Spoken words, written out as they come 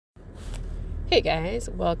Hey guys,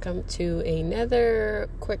 welcome to another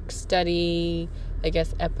quick study,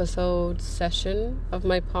 episode session of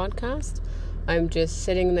my podcast. I'm just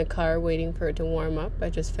sitting in the car waiting for it to warm up. I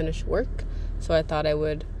just finished work, so I thought I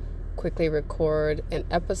would quickly record an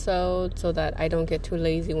episode so that I don't get too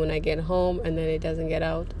lazy when I get home and then it doesn't get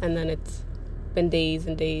out. And then it's been days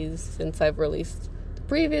and days since I've released the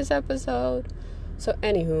previous episode. So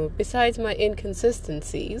anywho, besides my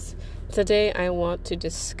inconsistencies, today I want to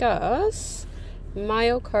discuss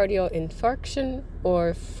myocardial infarction,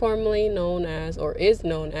 or formerly known as, or is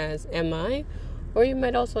known as MI, or you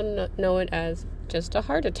might also know it as just a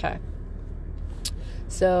heart attack.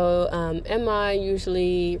 So MI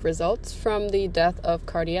usually results from the death of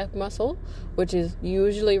cardiac muscle, which is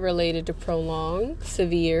usually related to prolonged,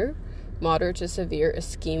 moderate to severe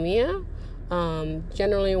ischemia.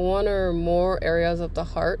 Generally, one or more areas of the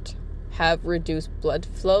heart have reduced blood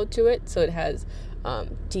flow to it, so it has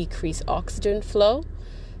decreased oxygen flow.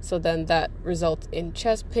 So then that results in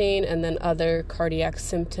chest pain and then other cardiac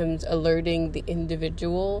symptoms, alerting the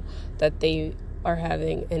individual that they are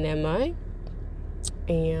having an MI.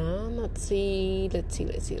 And let's see.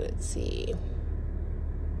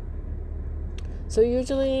 So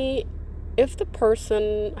usually, if the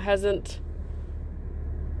person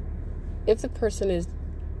is,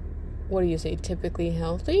 typically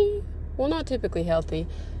healthy? Well, not typically healthy.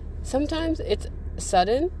 Sometimes it's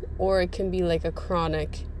sudden, or it can be like a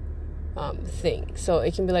chronic thing. So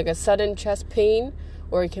it can be like a sudden chest pain,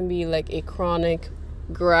 or it can be like a chronic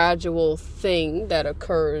gradual thing that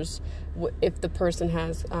occurs if the person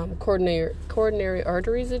has coronary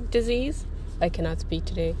artery disease. I cannot speak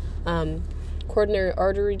today. Coronary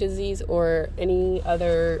artery disease, or any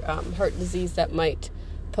other heart disease that might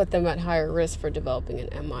put them at higher risk for developing an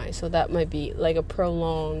MI. So that might be like a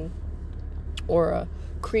prolonged or a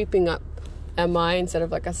creeping up MI instead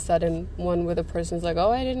of like a sudden one where the person's like,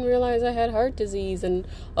 oh, I didn't realize I had heart disease and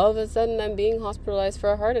all of a sudden I'm being hospitalized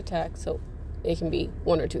for a heart attack. So it can be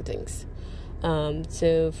one or two things. So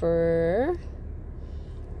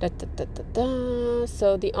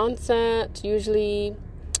the onset, usually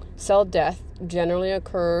cell death generally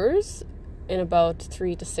occurs in about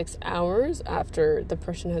 3 to 6 hours after the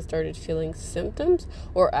person has started feeling symptoms,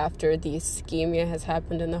 or after the ischemia has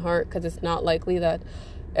happened in the heart, because it's not likely that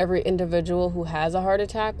every individual who has a heart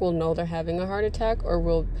attack will know they're having a heart attack, or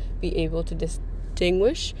will be able to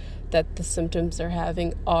distinguish that the symptoms they're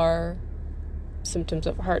having are symptoms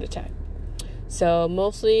of a heart attack. So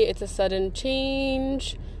mostly it's a sudden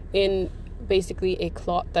change in basically a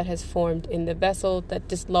clot that has formed in the vessel that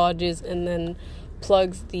dislodges and then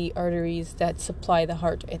plugs the arteries that supply the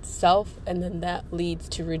heart itself, and then that leads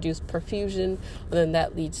to reduced perfusion, and then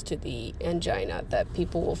that leads to the angina that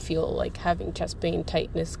people will feel like having chest pain,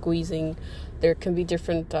 tightness, squeezing. There can be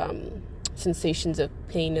different sensations of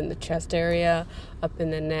pain in the chest area, up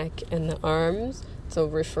in the neck and the arms. So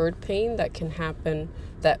referred pain that can happen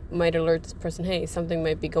that might alert this person, hey, something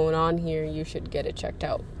might be going on here, you should get it checked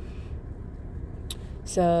out.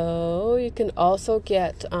 So you can also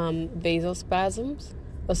get vasospasms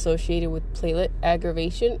associated with platelet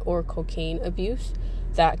aggravation or cocaine abuse.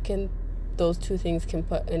 Those two things can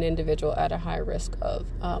put an individual at a high risk of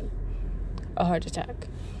a heart attack.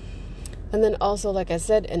 And then also, like I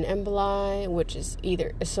said, an emboli, which is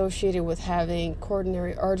either associated with having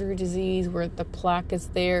coronary artery disease, where the plaque is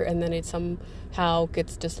there and then it somehow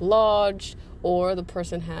gets dislodged, or the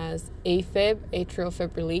person has AFib, atrial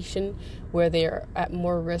fibrillation, where they are at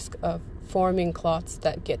more risk of forming clots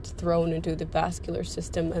that get thrown into the vascular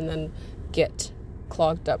system and then get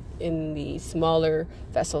clogged up in the smaller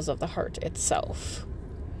vessels of the heart itself.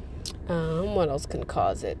 What else can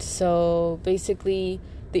cause it? So basically,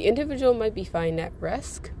 the individual might be fine at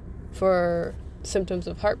risk for symptoms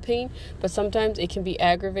of heart pain, but sometimes it can be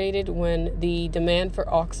aggravated when the demand for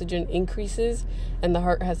oxygen increases and the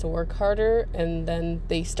heart has to work harder, and then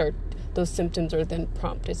those symptoms are then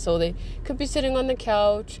prompted. So they could be sitting on the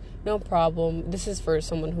couch, no problem. This is for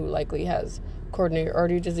someone who likely has coronary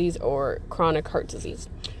artery disease or chronic heart disease.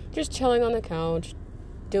 Just chilling on the couch,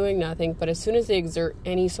 doing nothing, but as soon as they exert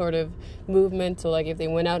any sort of movement, so like if they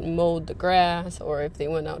went out and mowed the grass, or if they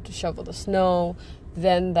went out to shovel the snow,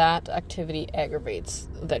 then that activity aggravates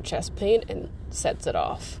the chest pain and sets it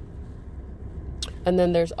off. And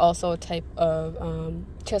then there's also a type of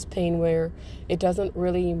chest pain where it doesn't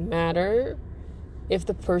really matter if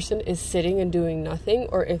the person is sitting and doing nothing,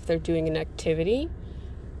 or if they're doing an activity,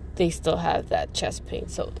 they still have that chest pain.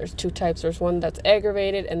 So there's two types. There's one that's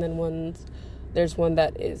aggravated, and then there's one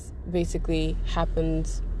that is basically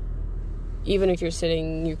happens even if you're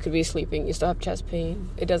sitting, you could be sleeping, you still have chest pain.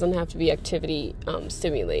 It doesn't have to be activity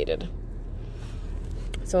stimulated.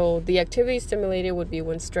 So the activity stimulated would be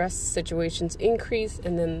when stress situations increase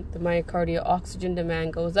and then the myocardial oxygen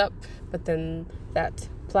demand goes up, but then that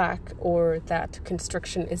plaque or that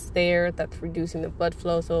constriction is there that's reducing the blood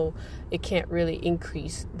flow, so it can't really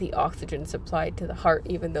increase the oxygen supplied to the heart.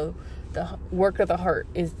 Even though the work of the heart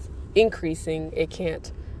is increasing, it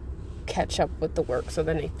can't catch up with the work, so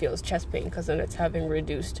then it feels chest pain because then it's having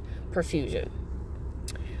reduced perfusion.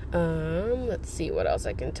 Let's see what else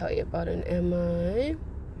I can tell you about an MI.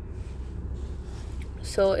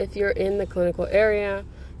 So if you're in the clinical area,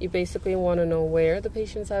 you basically want to know where the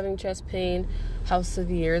patient's having chest pain, how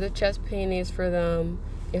severe the chest pain is for them,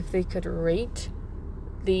 if they could rate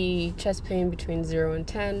the chest pain between 0 and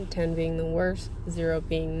 10, 10 being the worst, 0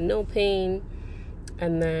 being no pain.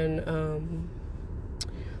 And then,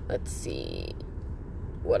 let's see,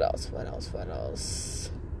 what else?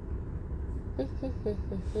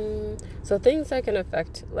 So things that can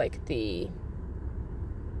affect like the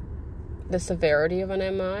severity of an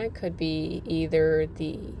MI could be either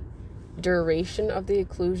the duration of the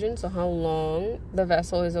occlusion, so how long the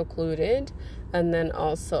vessel is occluded, and then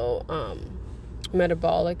also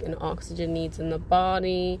metabolic and oxygen needs in the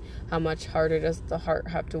body, how much harder does the heart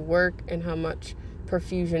have to work, and how much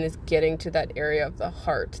perfusion is getting to that area of the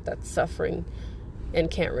heart that's suffering and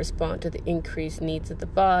can't respond to the increased needs of the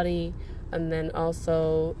body. And then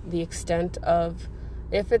also the extent of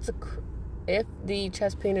if the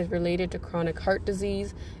chest pain is related to chronic heart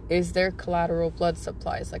disease, is there collateral blood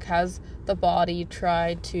supplies? Like, has the body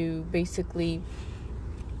tried to basically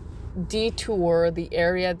detour the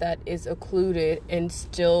area that is occluded and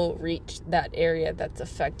still reach that area that's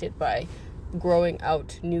affected by growing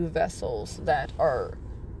out new vessels that are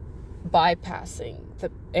bypassing the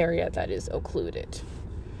area that is occluded?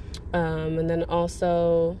 And then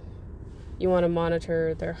also you want to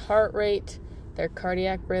monitor their heart rate, their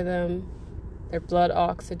cardiac rhythm, their blood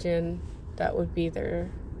oxygen, that would be their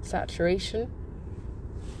saturation.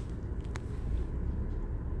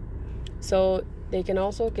 So they can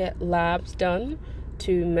also get labs done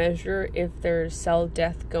to measure if there's cell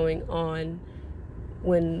death going on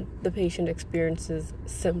when the patient experiences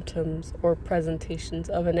symptoms or presentations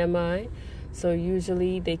of an MI. So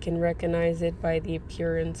usually they can recognize it by the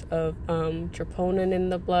appearance of troponin in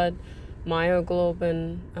the blood,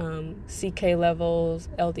 myoglobin, CK levels,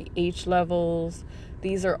 LDH levels.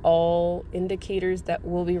 These are all indicators that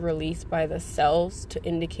will be released by the cells to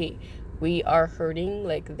indicate we are hurting,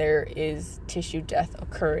 like there is tissue death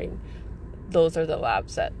occurring. Those are the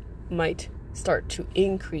labs that might start to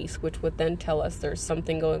increase, which would then tell us there's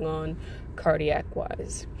something going on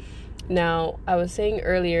cardiac-wise. Now, I was saying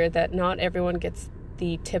earlier that not everyone gets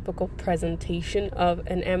the typical presentation of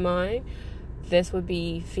an MI. This would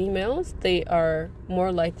be females. They are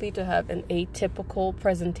more likely to have an atypical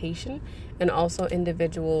presentation, and also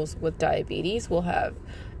individuals with diabetes will have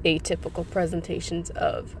atypical presentations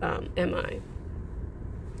of MI.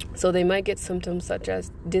 So they might get symptoms such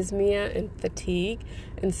as dyspnea and fatigue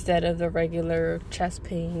instead of the regular chest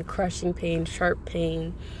pain, crushing pain, sharp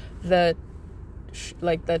pain. The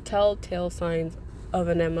telltale signs of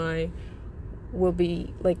an MI will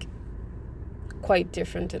be like quite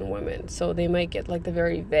different in women. So they might get like the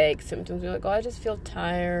very vague symptoms. You're like, oh, I just feel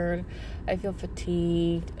tired, I feel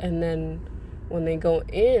fatigued, and then when they go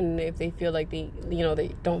in, if they feel like they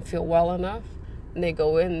don't feel well enough, and they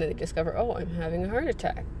go in and they discover, oh, I'm having a heart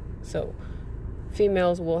attack. So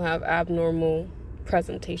females will have abnormal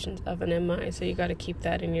presentations of an MI, so you got to keep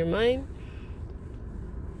that in your mind.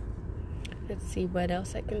 Let's see what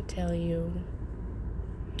else I can tell you.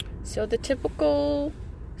 So the typical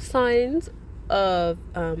signs of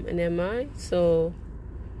an MI, so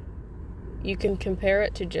you can compare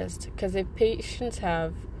it to because if patients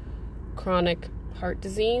have chronic heart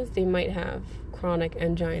disease, they might have chronic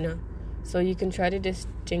angina. So you can try to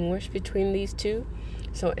distinguish between these two.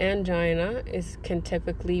 So angina can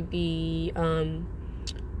typically be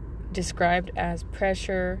described as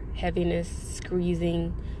pressure, heaviness,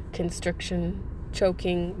 squeezing, constriction,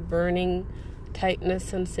 choking, burning, tightness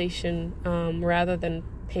sensation, rather than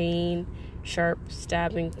pain, sharp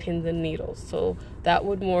stabbing pins and needles. So that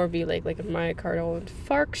would more be like a myocardial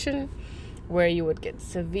infarction, where you would get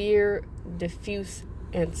severe, diffuse,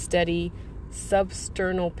 and steady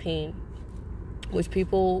substernal pain, which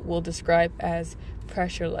people will describe as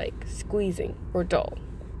pressure-like, squeezing, or dull.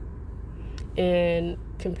 And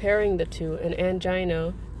comparing the two, an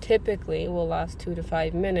angina typically will last 2 to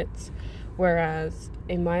 5 minutes, whereas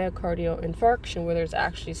a myocardial infarction, where there's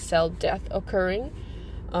actually cell death occurring,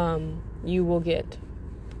 you will get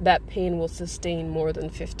that pain will sustain more than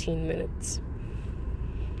 15 minutes.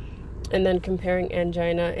 And then comparing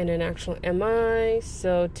angina and an actual MI.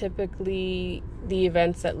 So typically the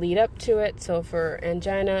events that lead up to it. So for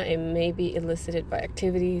angina, it may be elicited by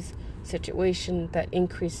activities, situation that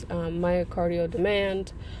increase myocardial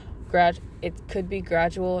demand. It could be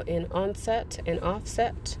gradual in onset and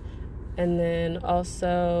offset. And then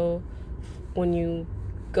also when you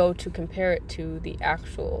go to compare it to the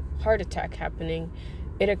actual heart attack happening,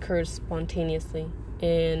 it occurs spontaneously,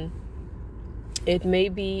 and it may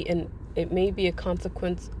be a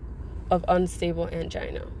consequence of unstable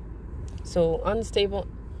angina. So unstable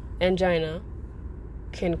angina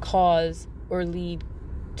can cause or lead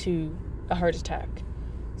to a heart attack.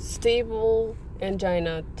 Stable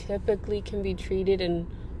angina typically can be treated and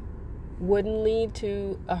wouldn't lead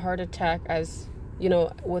to a heart attack, as you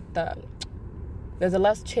know, there's a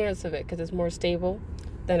less chance of it because it's more stable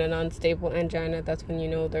than an unstable angina. That's when you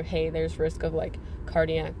know there's risk of like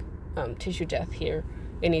cardiac tissue death here.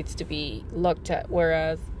 It needs to be looked at,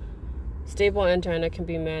 whereas stable angina can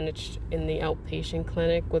be managed in the outpatient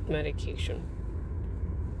clinic with medication.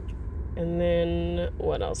 And then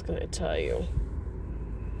what else can I tell you?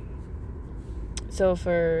 So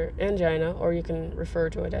for angina, or you can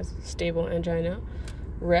refer to it as stable angina,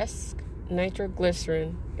 rest,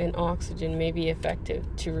 nitroglycerin, and oxygen may be effective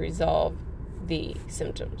to resolve the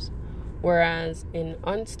symptoms. Whereas in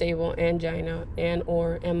unstable angina and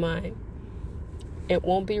or MI, it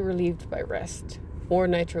won't be relieved by rest or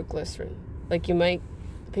nitroglycerin. Like the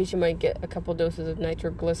patient might get a couple doses of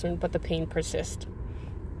nitroglycerin, but the pain persists,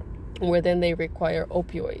 where then they require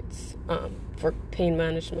opioids for pain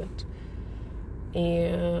management.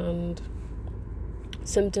 And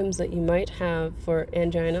symptoms that you might have for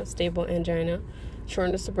angina, stable angina: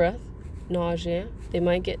 shortness of breath, nausea. They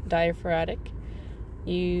might get diaphoretic.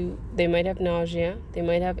 They might have nausea. They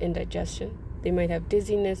might have indigestion. They might have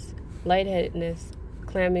dizziness, lightheadedness,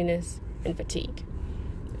 clamminess, and fatigue.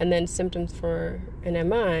 And then symptoms for an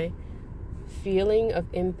MI: feeling of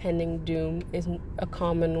impending doom is a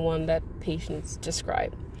common one that patients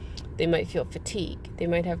describe. They might feel fatigue. They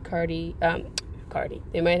might have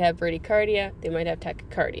they might have bradycardia. They might have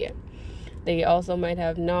tachycardia. They also might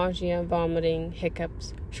have nausea, vomiting,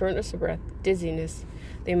 hiccups, shortness of breath, dizziness.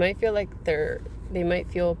 They might feel they might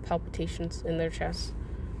feel palpitations in their chest.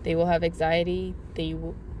 They will have anxiety.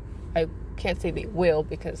 I can't say they will,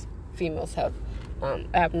 because females have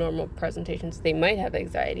abnormal presentations. They might have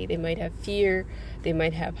anxiety. They might have fear. They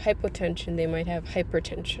might have hypotension. They might have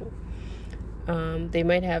hypertension. They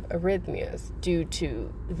might have arrhythmias due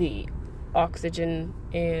to the oxygen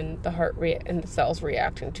and the heart rate and the cells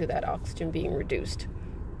reacting to that oxygen being reduced.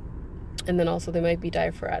 And then also they might be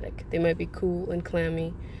diaphoretic. They might be cool and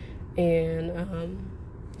clammy, and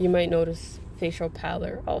you might notice facial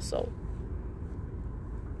pallor also.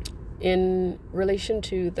 In relation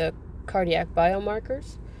to the cardiac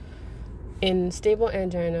biomarkers, in stable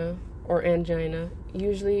angina or angina,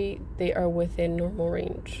 usually they are within normal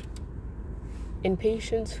range. In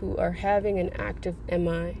patients who are having an active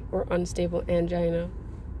MI or unstable angina,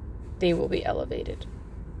 they will be elevated.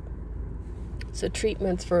 So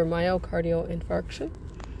treatments for myocardial infarction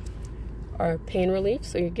are pain relief.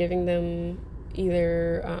 So you're giving them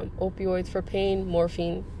either opioids for pain.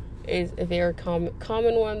 Morphine is a very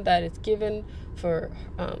common one that is given for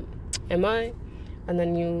MI. And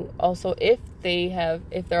then you also, if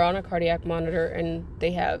they're on a cardiac monitor and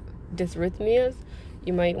they have dysrhythmias,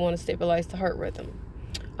 you might want to stabilize the heart rhythm.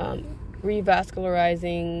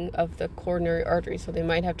 Revascularizing of the coronary artery, so they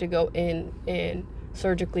might have to go in and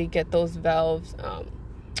surgically get those valves,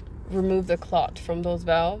 remove the clot from those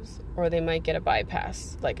valves, or they might get a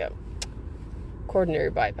bypass, like a coronary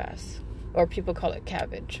bypass, or people call it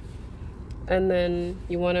CABG. And then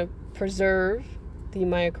you want to preserve the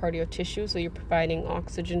myocardial tissue, so you're providing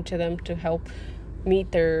oxygen to them to help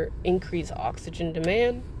meet their increased oxygen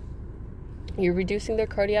demand. You're reducing their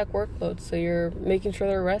cardiac workload, so you're making sure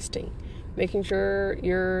they're resting, making sure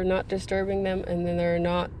you're not disturbing them, and then they're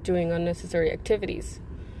not doing unnecessary activities.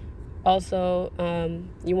 Also,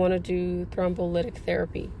 you want to do thrombolytic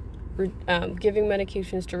therapy, giving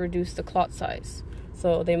medications to reduce the clot size.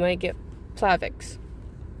 So they might get Plavix,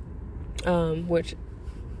 which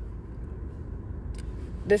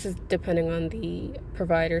this is depending on the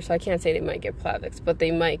provider, so I can't say they might get Plavix, but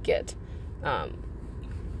they might get an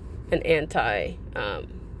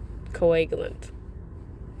anti-coagulant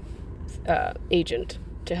agent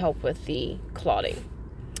to help with the clotting.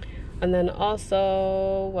 And then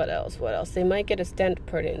also, what else? They might get a stent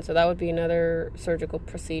put in. So that would be another surgical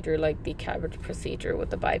procedure, like the CABG procedure with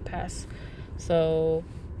the bypass. So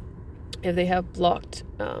if they have blocked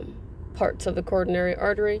parts of the coronary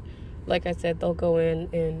artery, like I said, they'll go in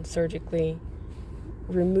and surgically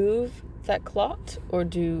remove that clot or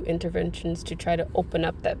do interventions to try to open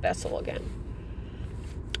up that vessel again.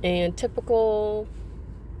 And typical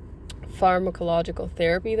pharmacological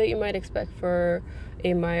therapy that you might expect for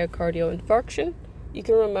a myocardial infarction, you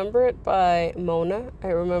can remember it by MONA. I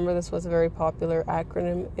remember this was a very popular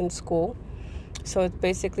acronym in school. So it's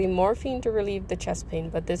basically morphine to relieve the chest pain,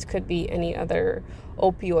 but this could be any other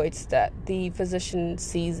opioids that the physician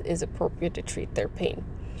sees is appropriate to treat their pain.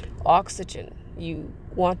 Oxygen, you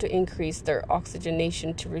want to increase their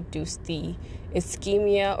oxygenation to reduce the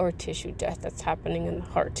ischemia or tissue death that's happening in the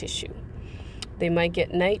heart tissue. They might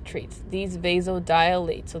get nitrates. These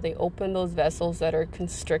vasodilate, so they open those vessels that are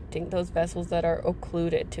constricting, those vessels that are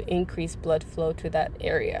occluded, to increase blood flow to that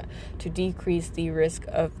area, to decrease the risk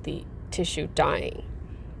of the tissue dying.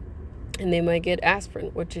 And they might get aspirin,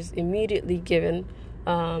 which is immediately given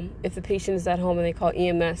if the patient is at home and they call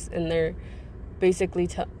EMS and they're basically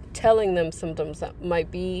telling them symptoms that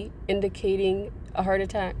might be indicating a heart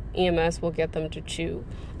attack. EMS will get them to chew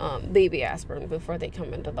baby aspirin before they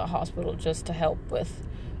come into the hospital, just to help with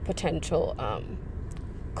potential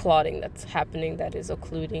clotting that's happening that is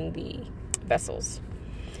occluding the vessels.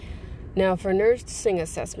 Now, for nursing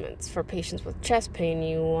assessments for patients with chest pain,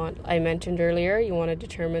 I mentioned earlier, you want to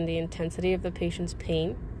determine the intensity of the patient's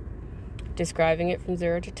pain, describing it from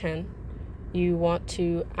 0 to 10. You want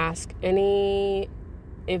to ask any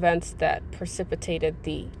events that precipitated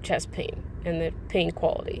the chest pain and the pain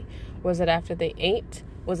quality. Was it after they ate?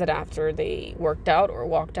 Was it after they worked out or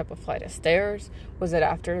walked up a flight of stairs? Was it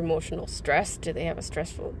after emotional stress? Did they have a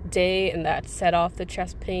stressful day and that set off the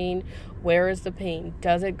chest pain? Where is the pain?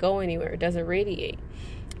 Does it go anywhere? Does it radiate?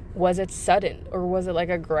 Was it sudden, or was it like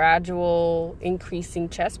a gradual increasing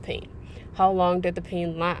chest pain? How long did the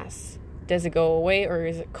pain last? Does it go away, or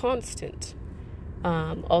is it constant?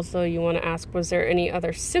 Also, you want to ask, was there any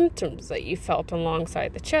other symptoms that you felt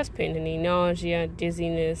alongside the chest pain? Any nausea,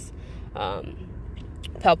 dizziness,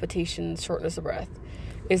 palpitations, shortness of breath?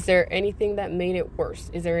 Is there anything that made it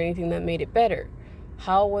worse? Is there anything that made it better?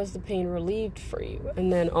 How was the pain relieved for you?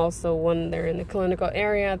 And then also, when they're in the clinical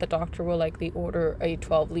area, the doctor will likely order a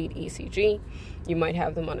 12-lead ECG. You might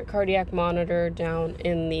have them on a cardiac monitor down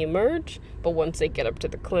in the emerge, but once they get up to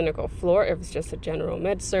the clinical floor, if it's just a general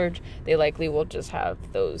med surg, they likely will just have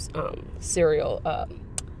those serial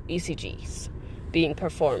ECGs being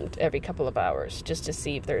performed every couple of hours, just to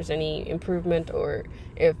see if there's any improvement or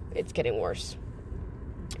if it's getting worse.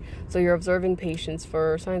 So you're observing patients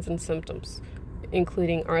for signs and symptoms,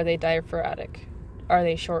 including, are they diaphoretic? Are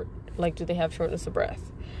they short? Like, do they have shortness of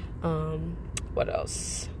breath? What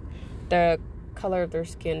else? The color of their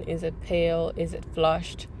skin. Is it pale? Is it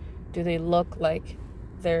flushed? Do they look like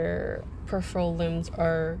their peripheral limbs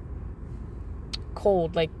are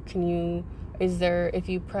cold? Like, if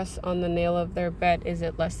you press on the nail of their bed, is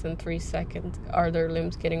it less than 3 seconds? Are their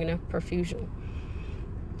limbs getting enough perfusion?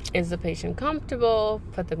 Is the patient comfortable?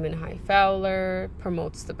 Put them in high Fowler,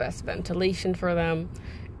 promotes the best ventilation for them.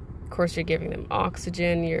 Of course, you're giving them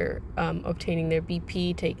oxygen, you're obtaining their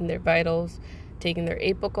BP, taking their vitals, taking their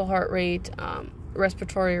apical heart rate,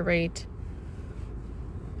 respiratory rate.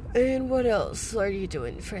 And what else are you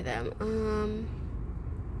doing for them?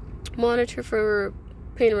 Monitor for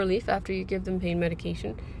pain relief after you give them pain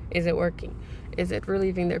medication. Is it working? Is it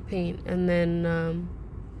relieving their pain? And then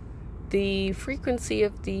the frequency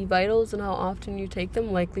of the vitals and how often you take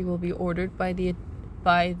them likely will be ordered by the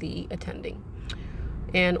attending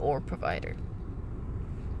and or provider.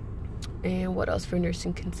 And what else for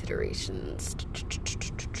nursing considerations?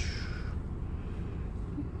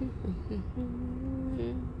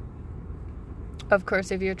 Of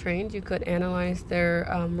course, if you're trained, you could analyze their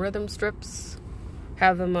rhythm strips,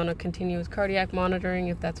 have them on a continuous cardiac monitoring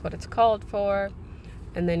if that's what it's called for,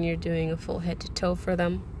 and then you're doing a full head to toe for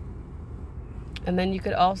them. And then you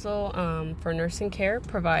could also, for nursing care,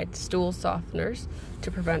 provide stool softeners to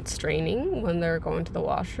prevent straining when they're going to the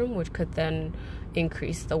washroom, which could then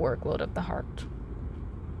increase the workload of the heart.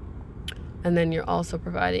 And then you're also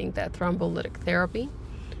providing that thrombolytic therapy.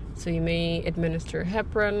 So you may administer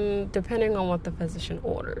heparin, depending on what the physician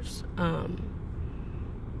orders. You're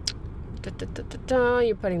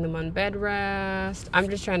putting them on bed rest. I'm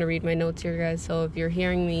just trying to read my notes here, guys. So if you're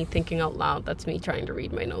hearing me thinking out loud, that's me trying to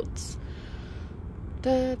read my notes.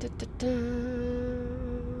 I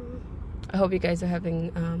hope you guys are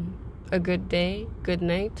having a good day, good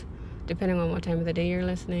night, depending on what time of the day you're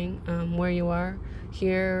listening, where you are.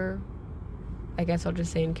 Here, I guess I'll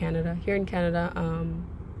just say in Canada. Here in Canada,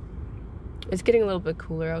 it's getting a little bit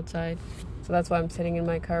cooler outside, so that's why I'm sitting in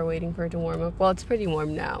my car waiting for it to warm up. Well, it's pretty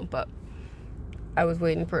warm now, but I was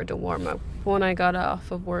waiting for it to warm up when I got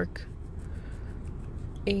off of work.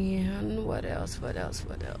 And what else?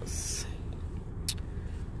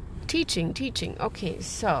 Teaching. Okay,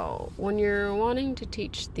 so when you're wanting to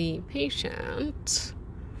teach the patient,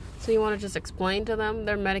 so you want to just explain to them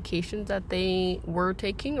their medications that they were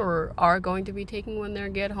taking or are going to be taking when they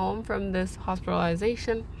get home from this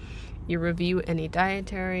hospitalization. You review any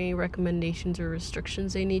dietary recommendations or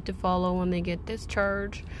restrictions they need to follow when they get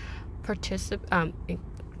discharged.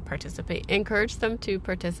 Encourage them to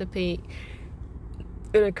participate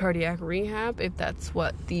in a cardiac rehab if that's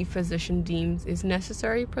what the physician deems is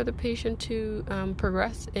necessary for the patient to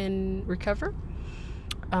progress and recover.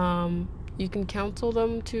 You can counsel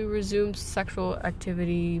them to resume sexual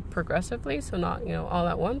activity progressively, so not, all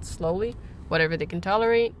at once, slowly, whatever they can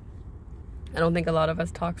tolerate. I don't think a lot of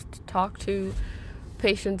us talk to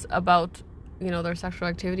patients about, their sexual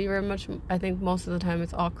activity very much. I think most of the time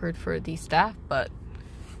it's awkward for the staff, but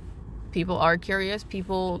people are curious.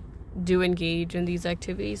 People do engage in these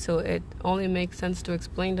activities, so it only makes sense to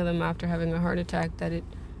explain to them after having a heart attack that it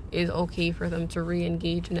is okay for them to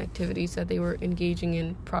re-engage in activities that they were engaging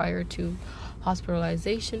in prior to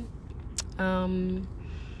hospitalization. You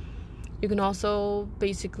can also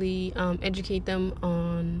basically educate them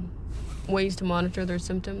on ways to monitor their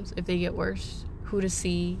symptoms if they get worse, who to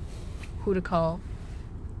see, who to call,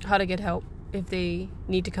 how to get help if they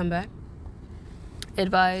need to come back.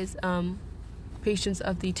 Advise patients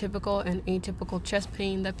of the typical and atypical chest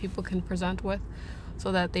pain that people can present with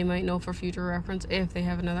so that they might know for future reference if they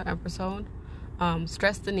have another episode.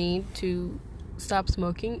 Stress the need to stop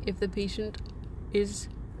smoking if the patient is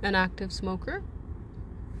an active smoker.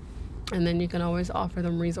 And then you can always offer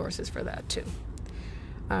them resources for that too.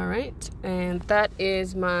 All right. And that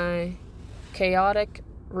is my chaotic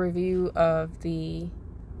review of the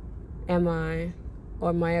MI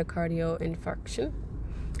or myocardial infarction.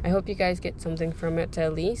 I hope you guys get something from it,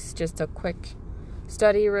 at least just a quick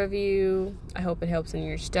study review. I hope it helps in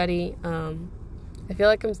your study. I feel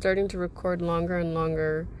like I'm starting to record longer and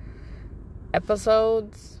longer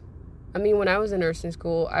episodes. I mean, when I was in nursing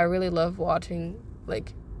school, I really loved watching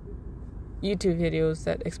YouTube videos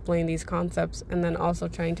that explain these concepts, and then also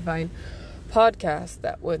trying to find podcasts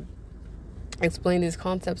that would explain these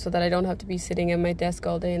concepts so that I don't have to be sitting at my desk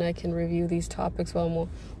all day and I can review these topics while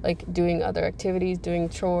I'm doing other activities, doing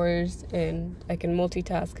chores, and I can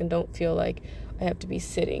multitask and don't feel like I have to be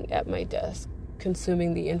sitting at my desk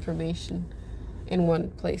consuming the information in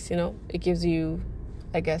one place. It gives you,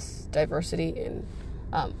 I guess, diversity in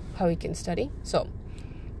how you can study. So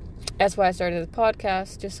that's why I started the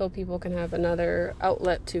podcast, just so people can have another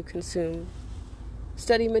outlet to consume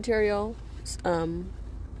study material.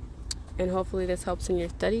 And hopefully this helps in your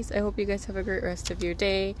studies. I hope you guys have a great rest of your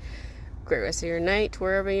day, great rest of your night,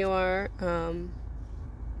 wherever you are.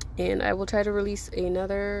 And I will try to release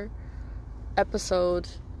another episode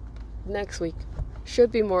next week.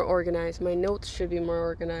 Should be more organized. My notes should be more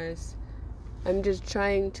organized. I'm just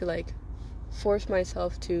trying to force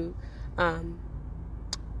myself to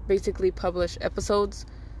basically publish episodes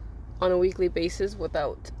on a weekly basis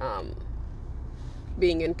without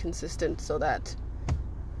being inconsistent, so that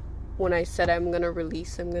when I said I'm going to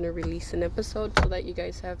release an episode so that you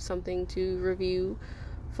guys have something to review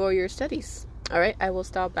for your studies. All right, I will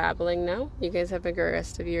stop babbling now. You guys have a great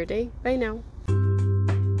rest of your day. Bye now.